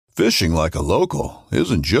Fishing like a local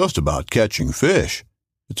isn't just about catching fish.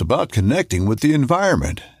 It's about connecting with the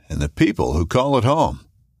environment and the people who call it home.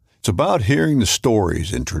 It's about hearing the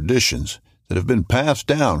stories and traditions that have been passed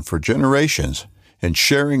down for generations and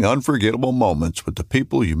sharing unforgettable moments with the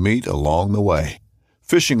people you meet along the way.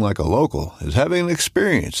 Fishing like a local is having an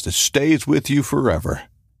experience that stays with you forever.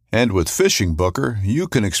 And with Fishing Booker, you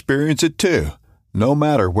can experience it too, no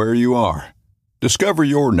matter where you are. Discover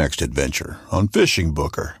your next adventure on Fishing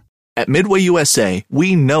Booker. At Midway USA,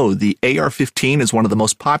 we know the AR-15 is one of the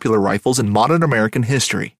most popular rifles in modern American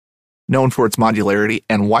history. Known for its modularity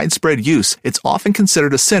and widespread use, it's often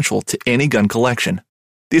considered essential to any gun collection.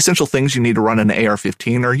 The essential things you need to run an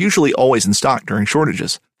AR-15 are usually always in stock during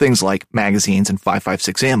shortages, things like magazines and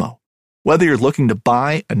 5.56 ammo. Whether you're looking to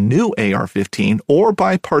buy a new AR-15 or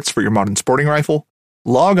buy parts for your modern sporting rifle,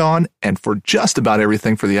 log on and for just about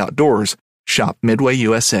everything for the outdoors, shop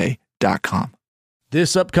MidwayUSA.com.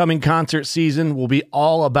 This upcoming concert season will be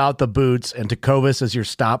all about the boots, and Tecovas is your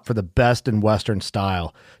stop for the best in Western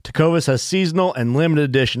style. Tecovas has seasonal and limited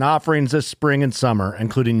edition offerings this spring and summer,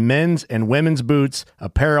 including men's and women's boots,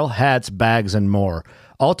 apparel, hats, bags, and more.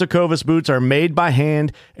 All Tecovas boots are made by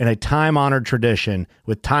hand in a time-honored tradition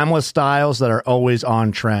with timeless styles that are always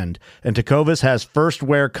on trend. And Tecovas has first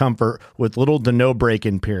wear comfort with little to no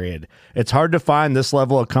break-in period. It's hard to find this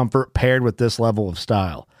level of comfort paired with this level of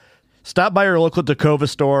style. Stop by your local Tecovas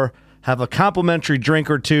store, have a complimentary drink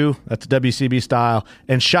or two, that's WCB style,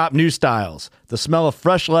 and shop new styles. The smell of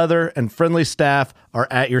fresh leather and friendly staff are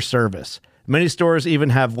at your service. Many stores even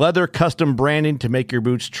have leather custom branding to make your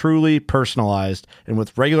boots truly personalized. And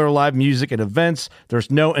with regular live music and events, there's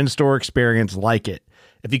no in-store experience like it.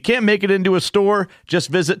 If you can't make it into a store, just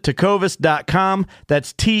visit tecovas.com.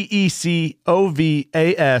 That's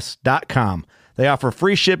TECOVAS.com. They offer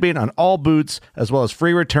free shipping on all boots, as well as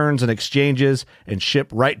free returns and exchanges, and ship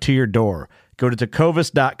right to your door. Go to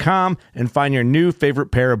tecovas.com and find your new favorite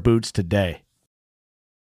pair of boots today.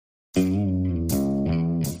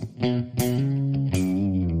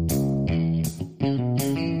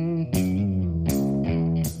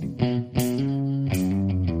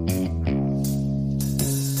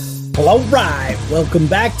 All right, welcome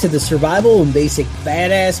back to the Survival and Basic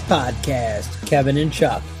Badass Podcast, Kevin and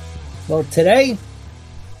Chuck. Well, today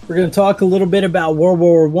we're going to talk a little bit about World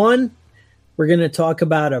War I. We're going to talk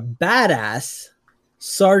about a badass,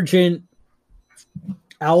 Sergeant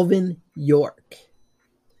Alvin York.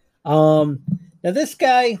 Now, this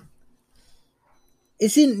guy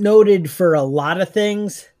isn't noted for a lot of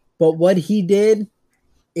things, but what he did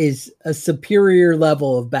is a superior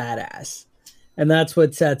level of badass, and that's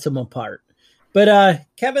what sets him apart. But,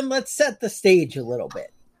 Kevin, let's set the stage a little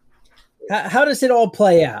bit. How does it all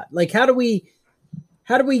play out? Like, how do we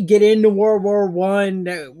get into World War One?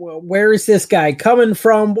 Where is this guy coming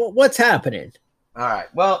from? What's happening? All right.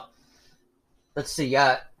 Well, let's see.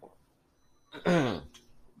 Let's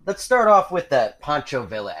start off with the Pancho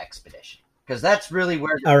Villa expedition, because that's really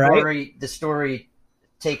where the story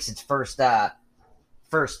takes its first turn.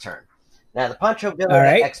 Now, the Pancho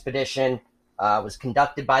Villa expedition was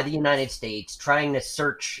conducted by the United States, trying to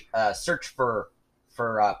search for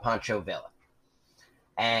Pancho Villa,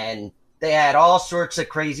 and they had all sorts of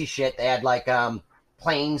crazy shit. They had like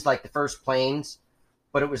planes, like the first planes,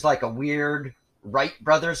 but it was like a weird Wright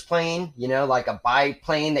brothers plane, like a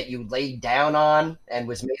biplane that you laid down on and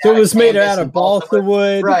was made out of balsa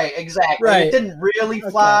wood. Right, exactly. Right. It didn't really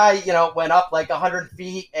fly. Okay. It went up like 100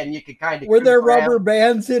 feet, and you could kind of. Were there rubber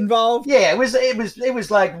bands involved? Yeah, it was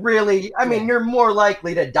like really. I mean, you're more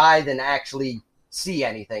likely to die than actually see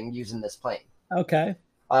anything using this plane. Okay.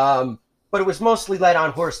 But it was mostly led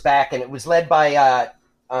on horseback, and it was led by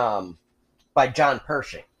John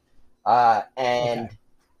Pershing. Who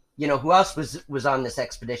else was on this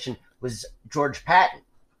expedition was George Patton,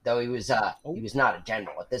 though he was not a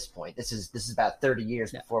general at this point. This is about 30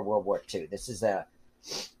 years before World War II. This is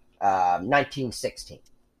 1916.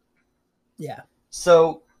 Yeah.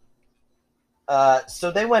 So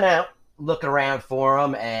they went out looking around for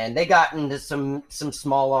him, and they got into some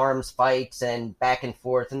small arms fights and back and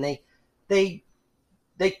forth, and they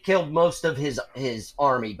killed most of his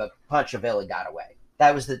army, but Pancho Villa got away.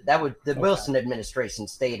 The Wilson administration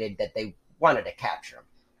stated that they wanted to capture him,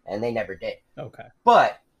 and they never did. Okay.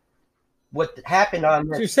 But what happened on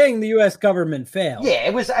this, you're saying the U.S. government failed? Yeah,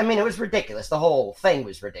 it was. I mean, it was ridiculous. The whole thing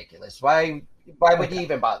was ridiculous. Why would you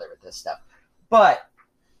even bother with this stuff? But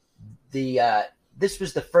this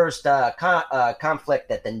was the first conflict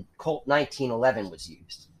that the Colt 1911 was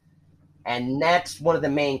used, and that's one of the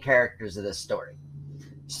main characters of this story.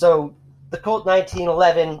 So the Colt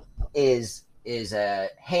 1911 is is a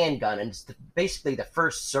handgun, and it's basically the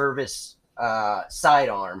first service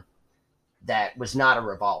sidearm that was not a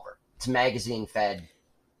revolver. It's magazine fed.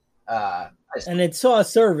 And it saw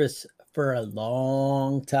service for a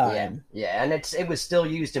long time. Yeah, and it was still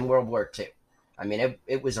used in World War II. I mean,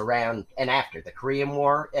 it was around and after the Korean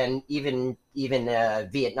War and even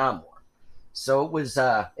Vietnam War. So it was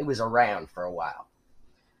around for a while.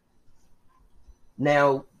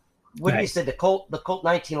 Now, what you said, the Colt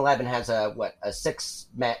 1911 has a six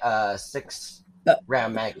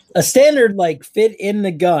round magazine. A standard fit in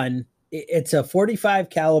the gun. It's a 45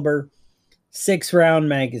 caliber 6-round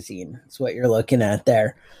magazine. That's what you're looking at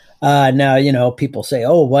there. Now, people say,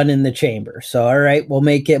 oh, 1 in the chamber. So, all right, we'll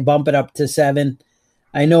bump it up to 7.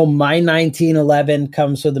 I know my 1911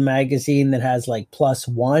 comes with a magazine that has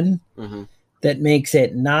 +1 that makes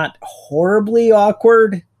it not horribly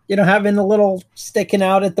awkward, having a little sticking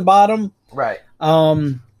out at the bottom. Right.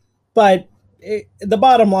 But the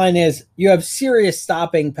bottom line is you have serious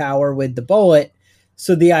stopping power with the bullet.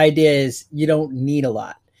 So the idea is you don't need a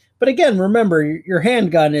lot. But again, remember, your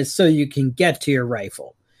handgun is so you can get to your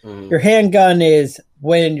rifle. Your handgun is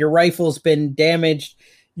when your rifle's been damaged,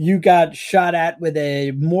 you got shot at with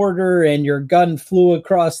a mortar and your gun flew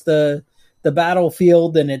across the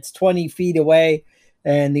battlefield and it's 20 feet away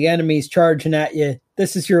and the enemy's charging at you.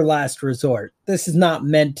 This is your last resort. This is not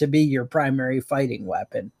meant to be your primary fighting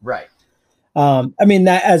weapon. Right.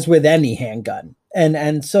 That as with any handgun.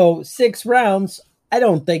 And so 6 rounds, I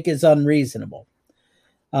don't think is unreasonable.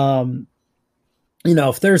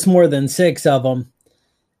 If there's more than 6 of them,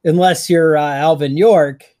 unless you're Alvin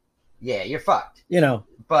York, yeah, you're fucked.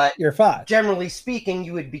 But you're fucked. Generally speaking,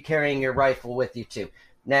 you would be carrying your rifle with you too.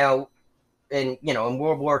 Now, in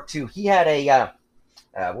World War II, he had a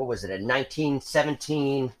what was it? A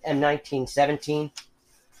 1917 M1917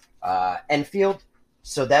 Enfield.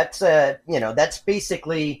 So that's that's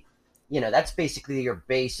basically your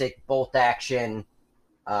basic bolt action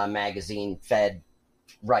magazine fed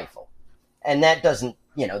rifle, and that doesn't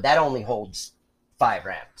that only holds 5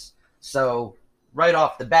 rounds. So right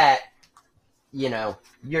off the bat, you're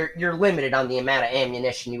limited on the amount of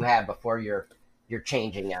ammunition you have before you're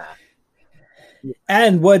changing.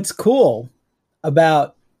 And what's cool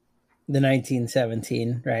about the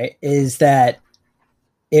 1917, right, is that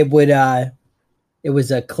it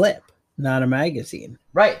was a clip, not a magazine.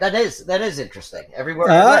 Right. That is interesting. Everywhere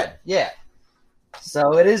I read, yeah.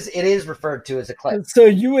 So it is referred to as a clip. So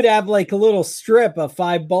you would have a little strip of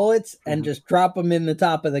 5 bullets and just drop them in the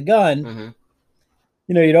top of the gun.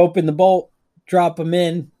 You'd open the bolt, drop them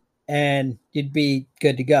in, and you'd be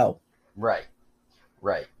good to go. Right.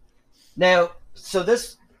 Now, so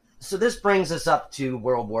this brings us up to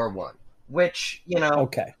World War I, which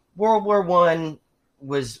World War I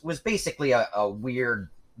was basically a weird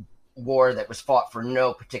war that was fought for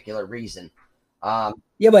no particular reason.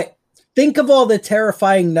 But think of all the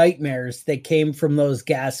terrifying nightmares that came from those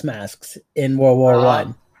gas masks in World War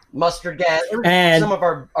I. Mustard gas, and some of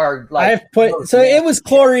our it was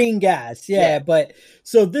chlorine gas, but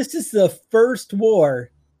so this is the first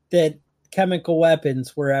war that chemical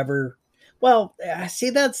weapons were ever. Well, see,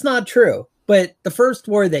 that's not true, but the first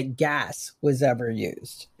war that gas was ever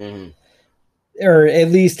used, or at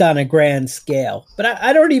least on a grand scale. But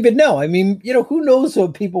I don't even know. I mean, who knows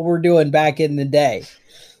what people were doing back in the day?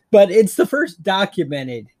 But it's the first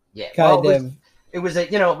documented kind of. It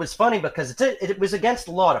was funny because it was against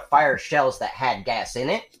the law to fire shells that had gas in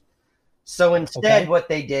it. So instead, what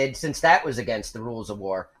they did, since that was against the rules of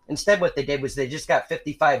war, what they did was they just got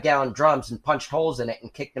 55-gallon drums and punched holes in it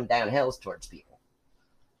and kicked them down hills towards people.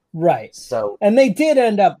 Right. So, and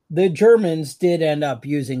the Germans did end up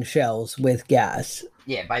using shells with gas.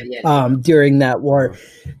 Yeah, by the end. During that war.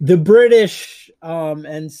 The British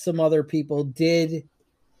and some other people did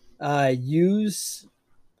use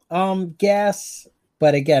gas,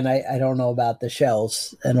 but again, I don't know about the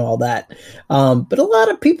shells and all that. But a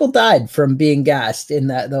lot of people died from being gassed in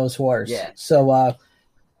those wars. Yeah. So,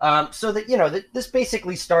 this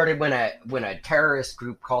basically started when a terrorist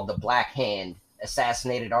group called the Black Hand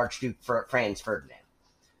assassinated Archduke Franz Ferdinand.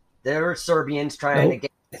 There were Serbians trying to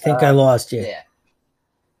get. I think I lost you. Yeah.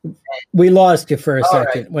 We lost you for a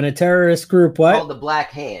second. Right. When a terrorist group called the Black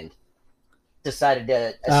Hand decided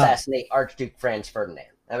to assassinate Archduke Franz Ferdinand.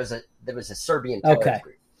 There was a Serbian terrorist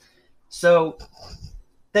group. So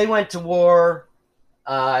they went to war.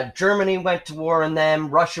 Germany went to war on them.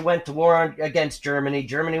 Russia went to war against Germany.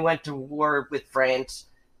 Germany went to war with France.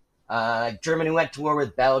 Germany went to war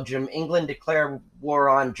with Belgium. England declared war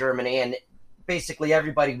on Germany, and basically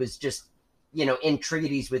everybody was just, in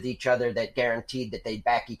treaties with each other that guaranteed that they'd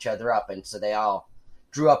back each other up, and so they all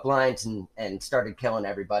drew up lines and started killing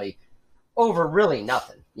everybody over really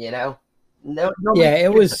nothing, you know? No,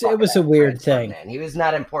 it was a weird thing. Man. He was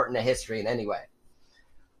not important to history in any way.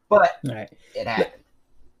 But it happened.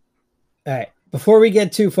 All right. Before we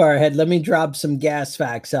get too far ahead, let me drop some gas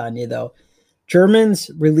facts on you, though. Germans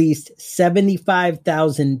released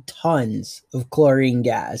 75,000 tons of chlorine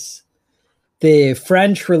gas. The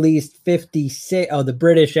French released 56. Oh, the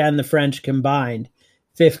British and the French combined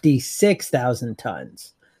 56,000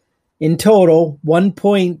 tons. In total,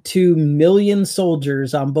 1.2 million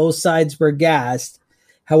soldiers on both sides were gassed.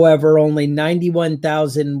 However, only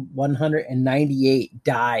 91,198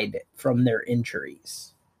 died from their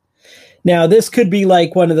injuries. Now, this could be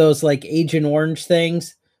like one of those like Agent Orange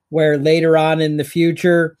things where later on in the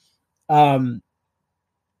future,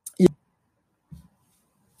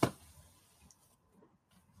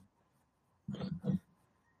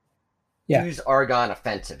 Hughes Argonne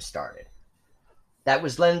offensive started. That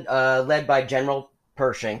was led by General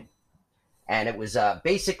Pershing, and it was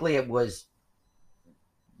basically they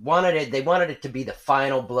wanted it to be the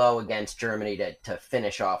final blow against Germany to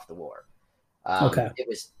finish off the war. It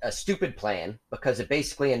was a stupid plan because it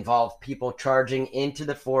basically involved people charging into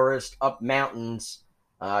the forest, up mountains,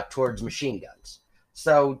 towards machine guns.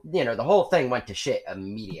 So, the whole thing went to shit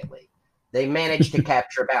immediately. They managed to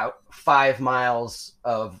capture about 5 miles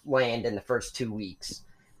of land in the first 2 weeks.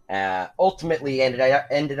 Ultimately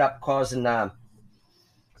ended up causing, there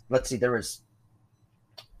was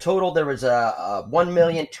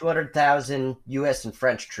 1,200,000 U.S. and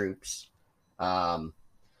French troops.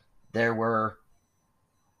 There were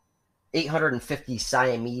 850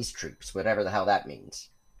 Siamese troops, whatever the hell that means.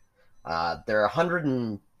 There are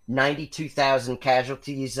 192,000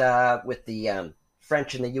 casualties with the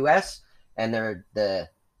French and the U.S., and the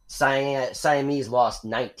Siamese lost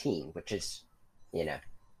 19, which is,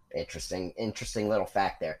 interesting little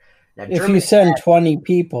fact there. Now, if Germany you send 20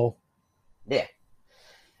 people,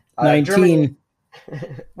 19. Germany,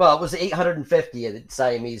 well, it was 850 of the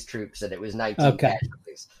Siamese troops, and it was 19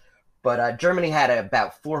 casualties. But Germany had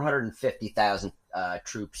about 450,000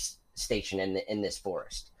 troops stationed in this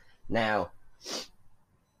forest. Now,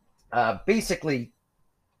 basically,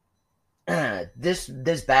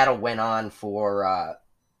 this battle went on for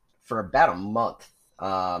about a month.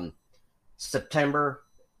 September,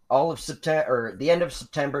 all of September, or the end of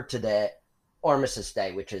September to the Armistice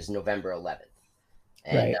Day, which is November 11th,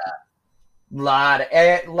 and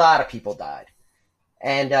a lot of people died.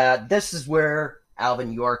 And this is where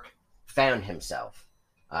Alvin York found himself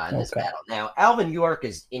in this battle. Now, Alvin York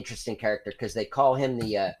is an interesting character because they call him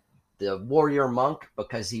the warrior monk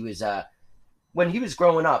because he was when he was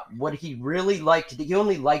growing up, what he really liked to do, he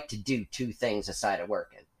only liked to do 2 things aside of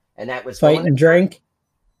working, and that was fight and drink.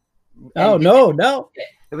 No.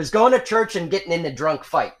 It was going to church and getting into drunk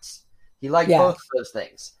fights. He liked both of those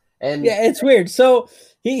things. And it's weird. So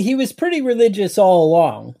he was pretty religious all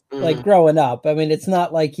along, like growing up. I mean, it's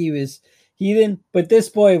not like he was heathen, but this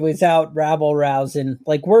boy was out rabble rousing,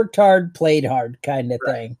 like worked hard, played hard kind of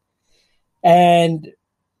thing. And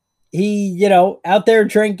he, out there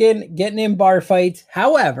drinking, getting in bar fights.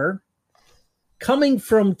 However, coming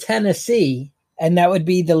from Tennessee, and that would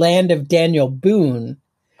be the land of Daniel Boone,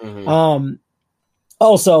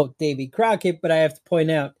 also Davy Crockett, but I have to point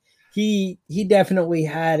out, he definitely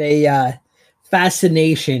had a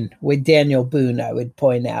fascination with Daniel Boone, I would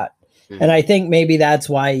point out. And I think maybe that's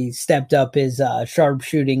why he stepped up his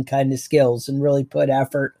sharpshooting kind of skills and really put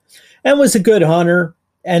effort and was a good hunter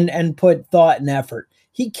and put thought and effort.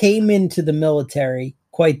 He came into the military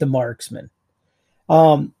quite the marksman.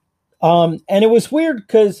 And it was weird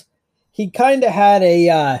because he kind of had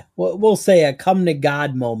we'll say a come to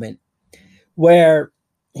God moment where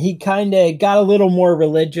he kind of got a little more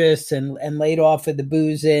religious and laid off of the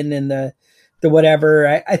boozing and the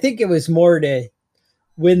whatever. I think it was more to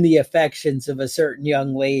win the affections of a certain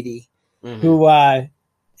young lady who,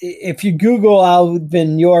 if you Google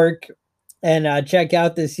Alvin York and check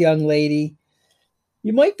out this young lady,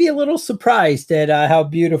 you might be a little surprised at how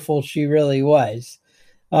beautiful she really was.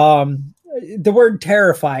 The word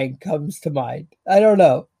terrifying comes to mind. I don't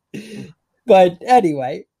know. But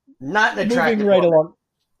anyway, not an attractive moving right along.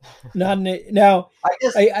 Now,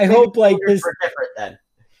 I hope like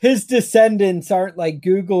his descendants aren't like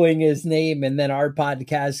Googling his name and then our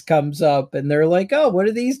podcast comes up and they're like, oh, what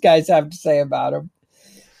do these guys have to say about him?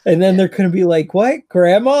 And then they're going to be like, what,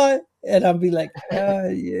 grandma? And I'll be like,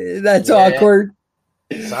 that's awkward.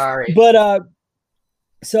 Sorry. But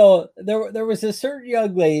so there was a certain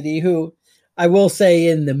young lady who I will say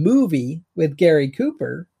in the movie with Gary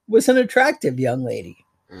Cooper was an attractive young lady.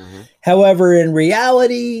 However, in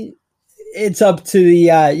reality, it's up to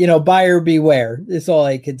the buyer beware is all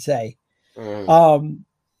I could say.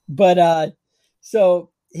 So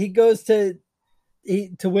he goes to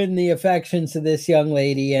win the affections of this young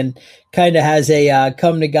lady and kind of has a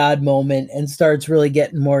come to God moment and starts really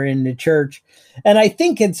getting more into church. And I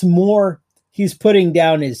think it's more he's putting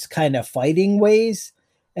down his kind of fighting ways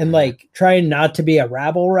and like trying not to be a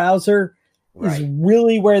rabble rouser is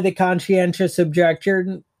really where the conscientious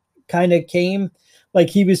objection kind of came. Like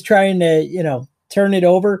he was trying to, turn it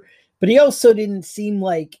over, but he also didn't seem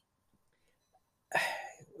like,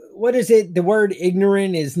 what is it? The word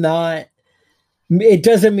ignorant is not, it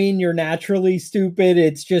doesn't mean you're naturally stupid.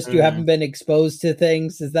 It's just you haven't been exposed to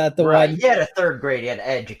things. Is that the one? He had a third grade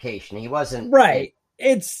education. He wasn't right.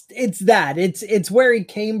 It's that. It's where he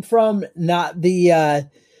came from, not the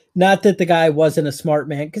not that the guy wasn't a smart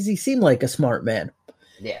man, because he seemed like a smart man.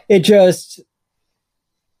 Yeah. It just,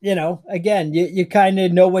 again, you kind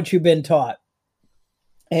of know what you've been taught.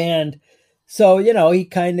 And so, he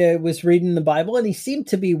kind of was reading the Bible and he seemed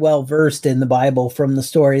to be well versed in the Bible from the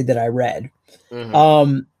story that I read.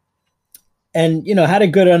 And, had a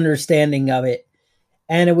good understanding of it.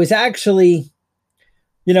 And it was actually,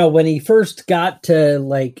 when he first got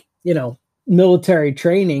to military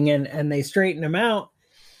training and they straightened him out,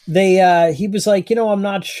 he was like, I'm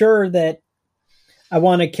not sure that I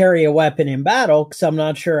want to carry a weapon in battle because I'm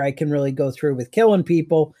not sure I can really go through with killing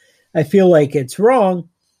people. I feel like it's wrong.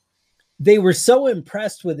 They were so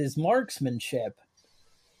impressed with his marksmanship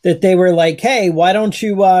that they were like, hey, why don't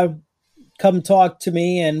you come talk to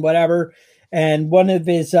me and whatever. And one of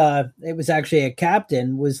his, it was actually a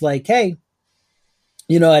captain, was like, hey,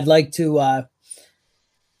 I'd like to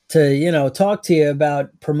talk to you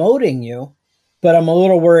about promoting you, but I'm a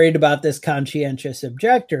little worried about this conscientious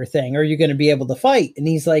objector thing. Are you going to be able to fight? And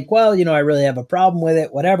he's like, well, I really have a problem with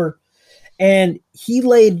it, whatever. And he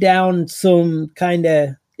laid down some kind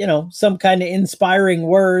of inspiring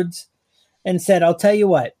words and said, I'll tell you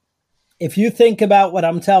what, if you think about what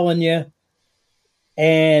I'm telling you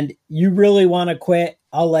and you really want to quit,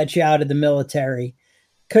 I'll let you out of the military.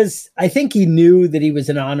 Because I think he knew that he was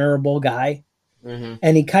an honorable guy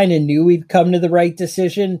and he kind of knew he'd come to the right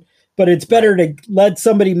decision. But it's better to let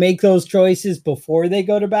somebody make those choices before they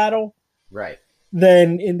go to battle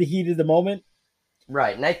than in the heat of the moment.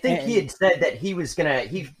 Right. And I think he had said that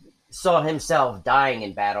he saw himself dying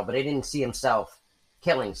in battle, but he didn't see himself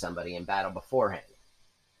killing somebody in battle beforehand.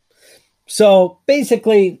 So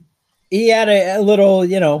basically, he had a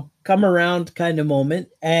little, come around kind of moment.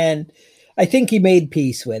 And I think he made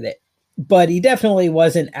peace with it. But he definitely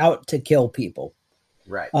wasn't out to kill people.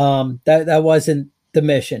 Right. That wasn't the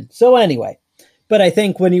mission. So anyway, but I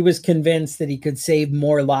think when he was convinced that he could save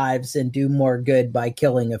more lives and do more good by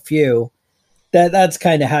killing a few, that's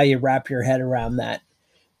kind of how you wrap your head around that.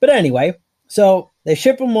 But anyway, so they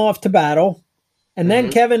ship him off to battle. And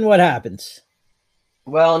then, Kevin, what happens?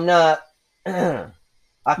 Well, no,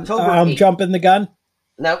 October 8th. I'm jumping the gun?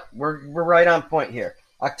 No, we're right on point here.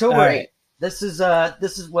 October 8th. This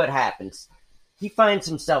is what happens. He finds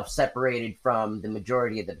himself separated from the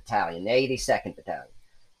majority of the battalion, the 82nd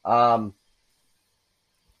Battalion.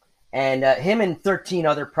 And him and 13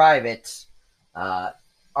 other privates are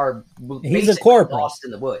he's a corporal. Lost in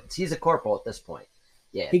the woods. He's a corporal at this point.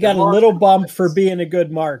 Yeah, he got a little bump for being a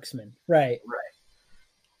good marksman. Right.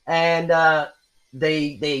 And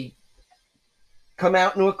they come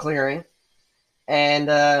out into a clearing,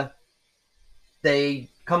 and they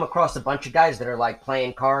come across a bunch of guys that are like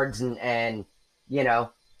playing cards and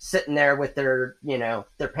sitting there with their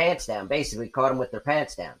pants down, basically caught them with their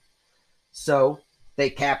pants down. So they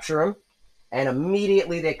capture them, and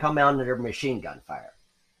immediately they come out under machine gun fire.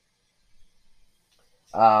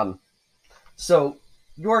 So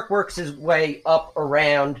York works his way up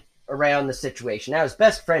around the situation. Now his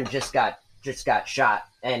best friend just got shot,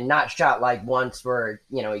 and not shot like once where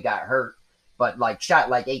he got hurt, but like shot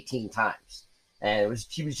like 18 times, and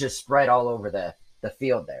he was just spread all over the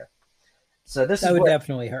field there. So this would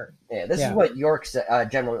definitely hurt. Yeah, this is what York said.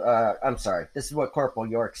 This is what Corporal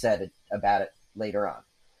York said about it later on.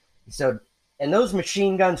 So, and those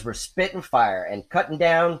machine guns were spitting fire and cutting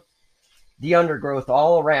down the undergrowth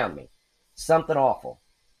all around me. Something awful.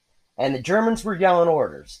 And the Germans were yelling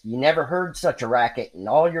orders. You never heard such a racket in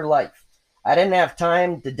all your life. I didn't have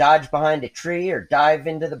time to dodge behind a tree or dive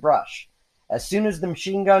into the brush. As soon as the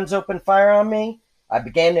machine guns opened fire on me, I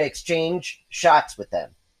began to exchange shots with them.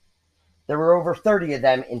 There were over 30 of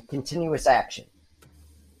them in continuous action.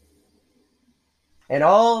 And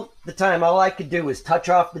all the time, all I could do was touch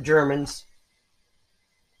off the Germans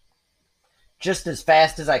just as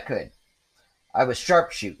fast as I could. I was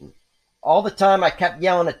sharpshooting. all the time I kept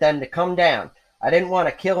yelling at them to come down. I didn't want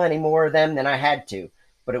to kill any more of them than I had to,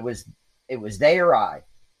 but it was they or I.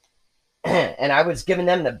 And I was giving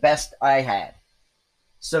them the best I had.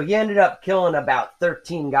 So he ended up killing about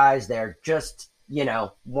 13 guys there, just,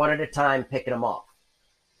 one at a time, picking them off.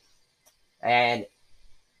 And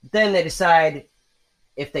then they decide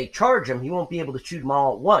if they charge him, he won't be able to shoot them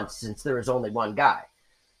all at once since there was only one guy.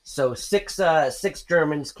 So six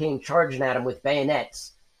Germans came charging at him with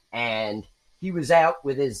bayonets, and he was out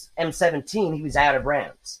with his M17. He was out of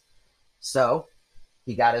rounds. So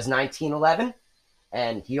he got his 1911,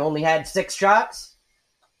 and he only had 6 shots,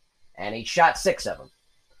 and he shot 6 of them.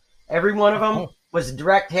 Every one of them was a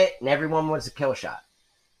direct hit, and everyone was a kill shot.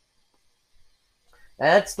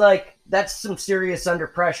 That's some serious under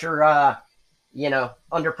pressure,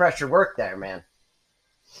 under pressure work there, man.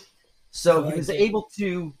 So he was able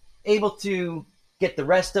to get the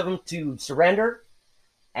rest of them to surrender,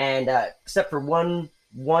 and except for one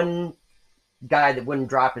guy that wouldn't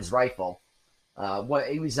drop his rifle.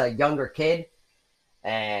 He was a younger kid,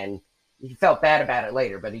 and he felt bad about it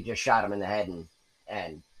later, but he just shot him in the head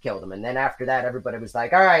and killed him. And then after that, everybody was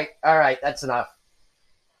like, all right, that's enough.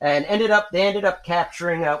 And they ended up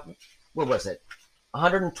capturing, what was it?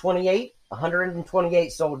 128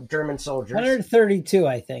 German soldiers. 132,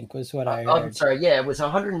 I think, was what I heard. I'm sorry. Yeah, it was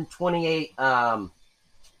 128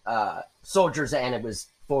 soldiers, and it was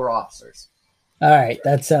 4 officers. All right,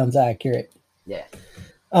 that sounds accurate. Yeah.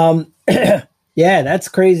 Yeah, that's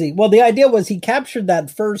crazy. Well, the idea was he captured that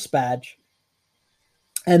first batch,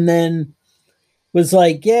 and then was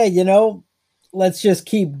like, yeah, let's just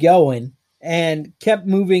keep going, and kept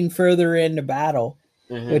moving further into battle,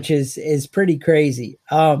 which is pretty crazy.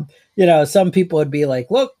 Some people would be like,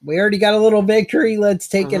 look, we already got a little victory. Let's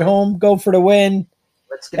take it home, go for the win.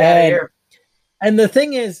 Let's get out of here. And the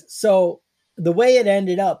thing is, so the way it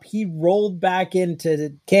ended up, he rolled back into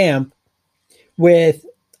the camp with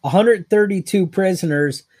 132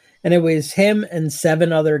 prisoners, and it was him and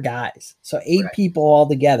 7 other guys. So 8 people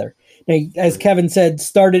altogether. Now, as Kevin said,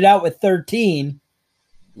 started out with 13.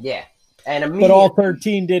 Yeah. But all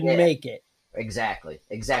 13 didn't make it. Exactly.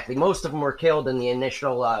 Most of them were killed in the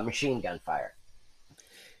initial machine gun fire.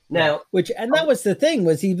 Now, that was the thing,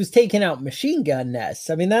 was he was taking out machine gun nests.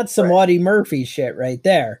 I mean, that's some Audie Murphy shit right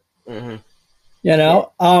there.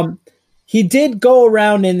 He did go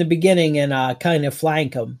around in the beginning and kind of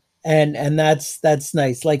flank them, and that's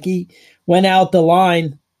nice. Like, he went out the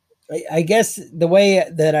line. I guess the way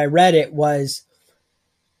that I read it was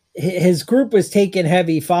his group was taking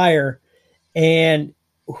heavy fire, and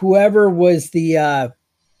whoever was the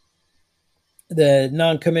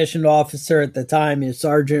non-commissioned officer at the time, his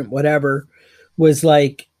sergeant, whatever, was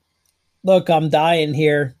like, look, I'm dying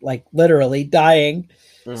here, like literally dying.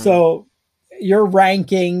 So you're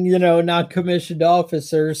ranking, non-commissioned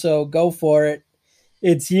officer, so go for it.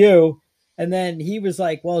 It's you. And then he was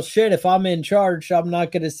like, well, shit, if I'm in charge, I'm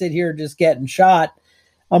not going to sit here just getting shot.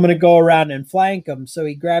 I'm going to go around and flank them. So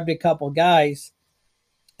he grabbed a couple guys,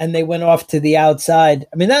 and they went off to the outside.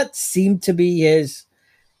 I mean, that seemed to be his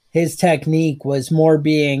technique, was more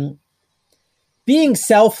being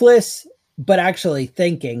selfless, but actually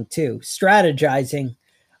thinking too, strategizing.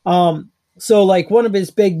 So like one of his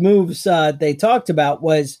big moves they talked about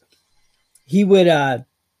was he would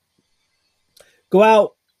go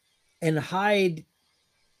out and hide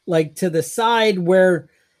like to the side where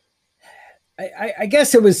I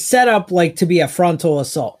guess it was set up like to be a frontal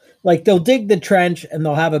assault. Like they'll dig the trench and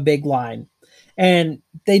they'll have a big line, and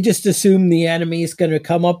they just assume the enemy is going to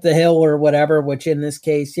come up the hill or whatever, which in this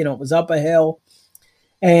case, it was up a hill,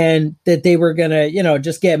 and that they were going to,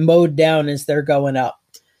 just get mowed down as they're going up.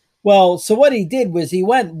 Well, so what he did was he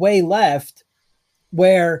went way left,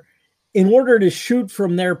 where in order to shoot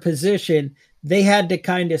from their position, they had to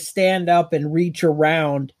kind of stand up and reach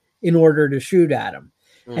around in order to shoot at him.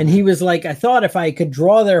 And he was like, I thought if I could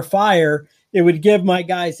draw their fire, it would give my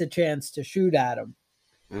guys a chance to shoot at them.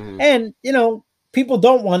 And, people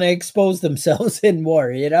don't want to expose themselves in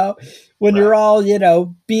war, when you're all,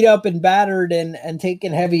 beat up and battered and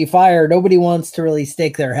taking heavy fire, nobody wants to really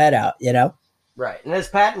stick their head out, Right. And as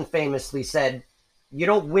Patton famously said, you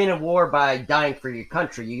don't win a war by dying for your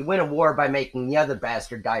country. You win a war by making the other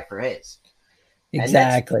bastard die for his.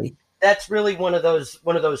 Exactly. That's really one of those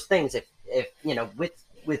things. If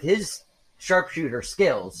with his sharpshooter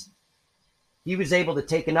skills, he was able to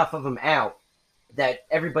take enough of them out that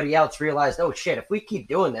everybody else realized, oh shit, if we keep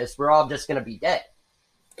doing this, we're all just going to be dead.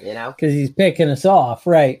 Because he's picking us off,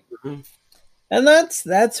 right? And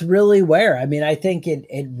that's really where, I mean, I think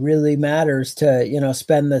it really matters to,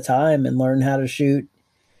 spend the time and learn how to shoot.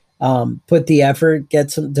 put the effort,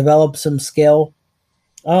 develop some skill.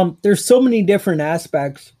 There's so many different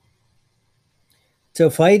aspects to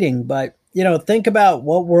fighting, but think about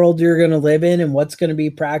what world you're going to live in and what's going to be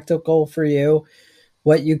practical for you,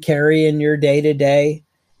 what you carry in your day to day,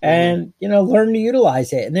 and learn to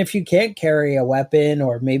utilize it. And if you can't carry a weapon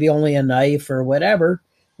or maybe only a knife or whatever,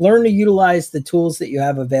 learn to utilize the tools that you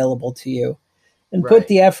have available to you and put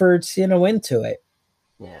the efforts, into it.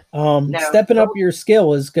 Yeah. Now, stepping up your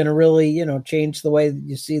skill is going to really, change the way that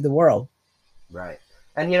you see the world. Right.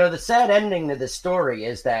 And, the sad ending to this story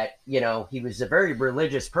is that, he was a very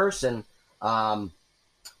religious person,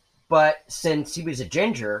 but since he was a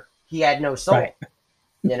ginger, he had no soul, right.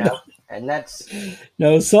 And that's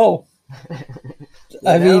no soul.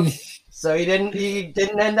 I mean, so he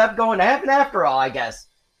didn't end up going to heaven after all, I guess.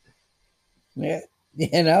 Yeah.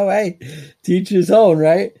 Hey, teach his own,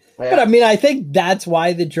 right? Yeah. But I mean, I think that's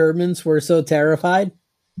why the Germans were so terrified.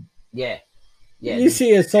 Yeah. Yeah. You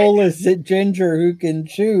see a soulless ginger who can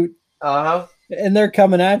shoot, and they're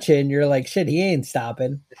coming at you, and you're like, shit, he ain't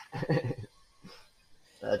stopping.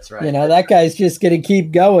 That's right. That guy's just going to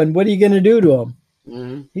keep going. What are you going to do to him?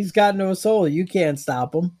 Mm-hmm. He's got no soul. You can't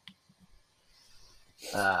stop him.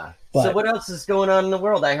 So what else is going on in the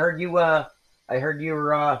world? I heard you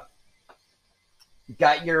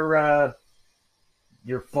got your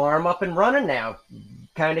farm up and running now.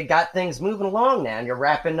 Kind of got things moving along now. And you're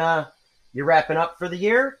wrapping up for the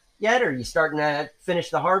year yet? Or are you starting to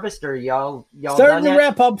finish the harvest? Or y'all starting to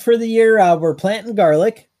wrap up for the year? We're planting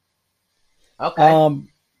garlic. Okay.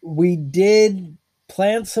 We did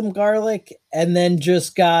plant some garlic and then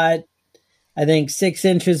just got, I think, 6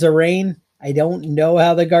 inches of rain. I don't know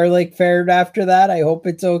how the garlic fared after that. I hope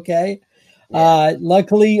it's okay. Yeah.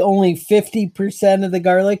 Luckily, only 50% of the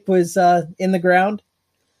garlic was in the ground.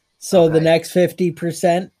 So the next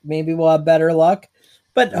 50%, maybe we'll have better luck.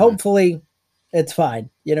 But hopefully it's fine.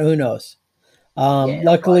 Who knows?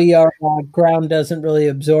 Luckily, our ground doesn't really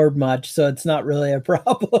absorb much, so it's not really a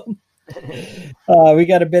problem. We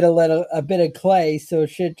got a bit of clay, so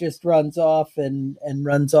shit just runs off and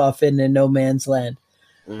runs off into no man's land.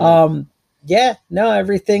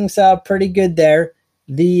 Everything's pretty good there.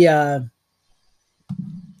 I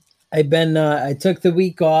took the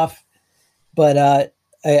week off, but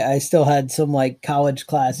I still had some like college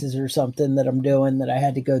classes or something that I'm doing that I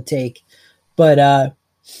had to go take. But I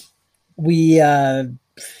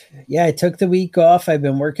took the week off. I've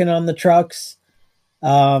been working on the trucks.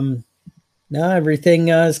 Everything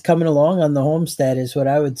is coming along on the homestead is what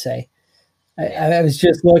I would say. I was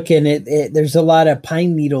just looking at it. There's a lot of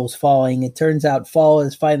pine needles falling. It turns out fall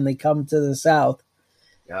has finally come to the south.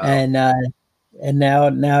 Oh. And now,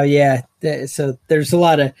 so there's a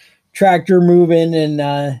lot of tractor moving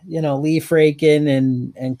and, leaf raking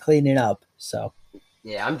and cleaning up. So,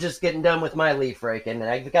 yeah, I'm just getting done with my leaf raking, and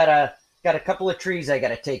I've got a couple of trees I got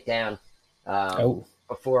to take down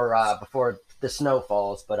before the snow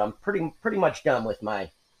falls. But I'm pretty much done with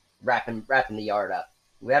my wrapping the yard up.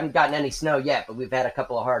 We haven't gotten any snow yet, but we've had a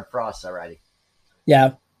couple of hard frosts already.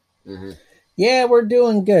 Yeah. Mm-hmm. Yeah, we're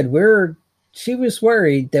doing good. She was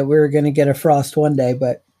worried that we were going to get a frost one day,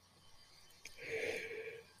 but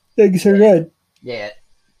things are good. Yeah.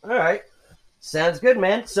 All right. Sounds good,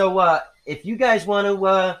 man. So if you guys want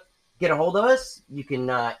to get a hold of us, you can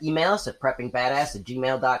email us at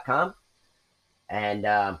preppingbadass@gmail.com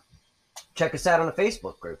and check us out on the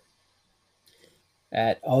Facebook group.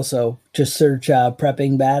 Also, just search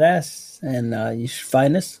Prepping Badass and you should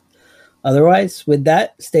find us. Otherwise, with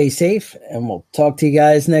that, stay safe and we'll talk to you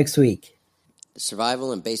guys next week. The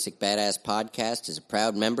Survival and Basic Badass podcast is a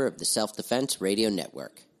proud member of the Self-Defense Radio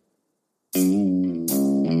Network.